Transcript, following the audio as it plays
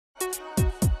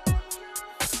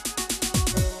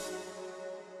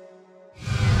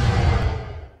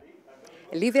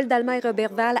Les villes d'Alma et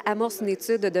Roberval amorcent une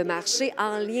étude de marché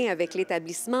en lien avec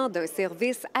l'établissement d'un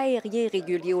service aérien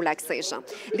régulier au Lac-Saint-Jean.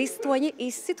 Les citoyens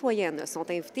et citoyennes sont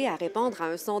invités à répondre à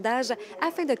un sondage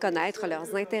afin de connaître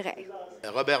leurs intérêts.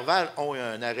 Roberval ont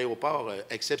un aéroport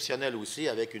exceptionnel aussi,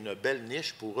 avec une belle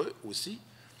niche pour eux aussi.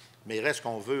 Mais il reste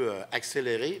qu'on veut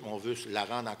accélérer, on veut la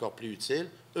rendre encore plus utile.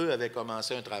 Eux avaient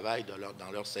commencé un travail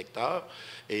dans leur secteur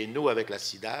et nous, avec la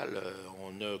CIDAL,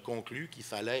 on a conclu qu'il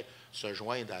fallait se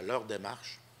joindre à leur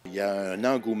démarche. Il y a un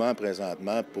engouement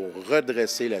présentement pour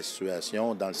redresser la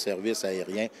situation dans le service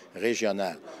aérien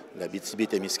régional.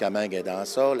 L'Abitibi-Témiscamingue est dans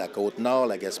ça, la Côte-Nord,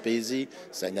 la Gaspésie,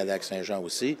 Lac-Saint-Jean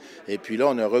aussi. Et puis là,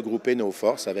 on a regroupé nos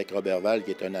forces avec Roberval,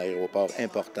 qui est un aéroport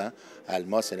important.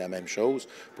 Alma, c'est la même chose,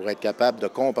 pour être capable de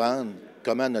comprendre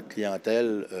comment notre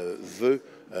clientèle veut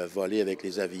voler avec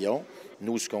les avions.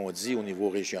 Nous, ce qu'on dit au niveau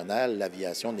régional,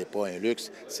 l'aviation n'est pas un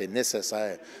luxe, c'est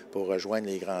nécessaire pour rejoindre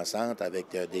les grands centres avec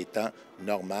des temps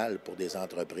normaux pour des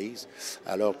entreprises.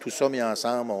 Alors, tout ça mis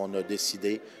ensemble, on a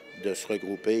décidé de se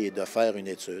regrouper et de faire une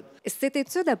étude. Cette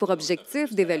étude a pour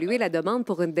objectif d'évaluer la demande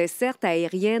pour une desserte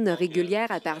aérienne régulière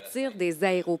à partir des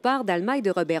aéroports d'Alma et de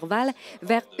Roberval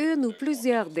vers une ou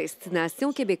plusieurs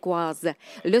destinations québécoises.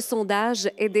 Le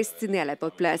sondage est destiné à la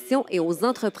population et aux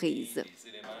entreprises.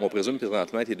 On présume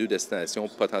présentement que les deux destinations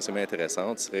potentiellement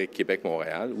intéressantes seraient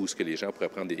Québec-Montréal, où ce que les gens pourraient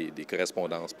prendre des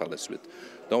correspondances par la suite.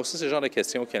 Donc ça, c'est le genre de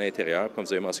questions qu'il y a à l'intérieur. Comme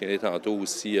vous avez mentionné tantôt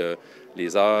aussi,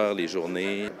 les heures, les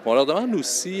journées. On leur demande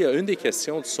aussi, une des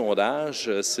questions du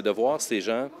sondage, c'est de voir si les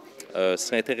gens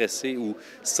seraient intéressés ou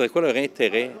ce serait quoi leur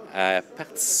intérêt à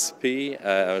participer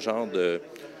à un genre de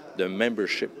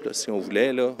membership, là, si on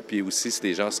voulait, là. Puis aussi si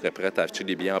les gens seraient prêts à acheter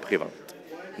des billets en pré-vente.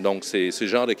 Donc c'est le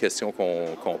genre de questions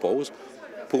qu'on pose,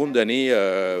 pour nous donner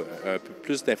un peu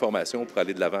plus d'informations pour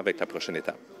aller de l'avant avec la prochaine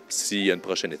étape, s'il y a une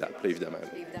prochaine étape, là, évidemment.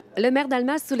 Le maire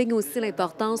d'Alma souligne aussi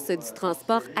l'importance du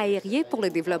transport aérien pour le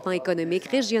développement économique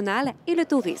régional et le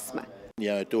tourisme. Il y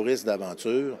a un touriste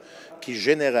d'aventure qui,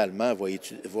 généralement,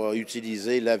 va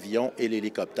utiliser l'avion et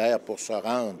l'hélicoptère pour se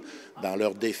rendre dans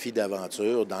leurs défis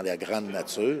d'aventure, dans la grande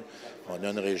nature. On a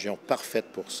une région parfaite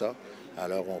pour ça.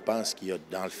 Alors, on pense qu'il y a,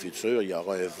 dans le futur, il y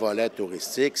aura un volet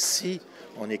touristique si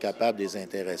on est capable de les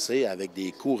intéresser avec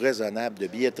des coûts raisonnables de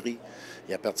billetterie.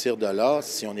 Et à partir de là,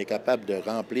 si on est capable de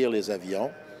remplir les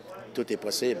avions, tout est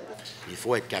possible. Il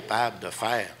faut être capable de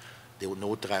faire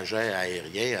nos trajets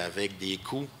aériens avec des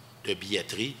coûts de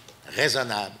billetterie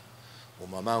raisonnables. Au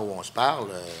moment où on se parle,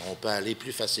 on peut aller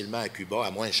plus facilement à Cuba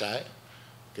à moins cher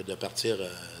que de partir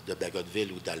de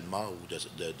Bagotville ou d'Alma ou de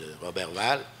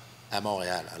Roberval à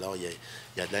Montréal. Alors, il y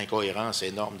a de l'incohérence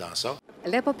énorme dans ça.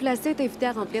 La population est invitée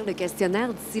à remplir le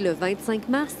questionnaire d'ici le 25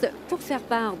 mars pour faire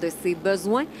part de ses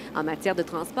besoins en matière de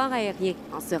transport aérien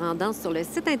en se rendant sur le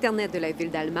site Internet de la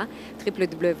Ville d'Alma,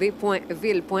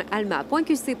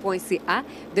 www.ville.alma.qc.ca,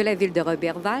 de la Ville de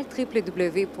Roberval,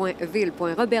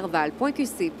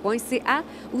 www.ville.roberval.qc.ca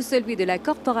ou celui de la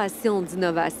Corporation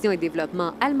d'innovation et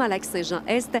développement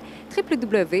Alma-Lac-Saint-Jean-Est,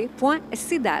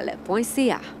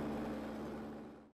 www.cidal.ca.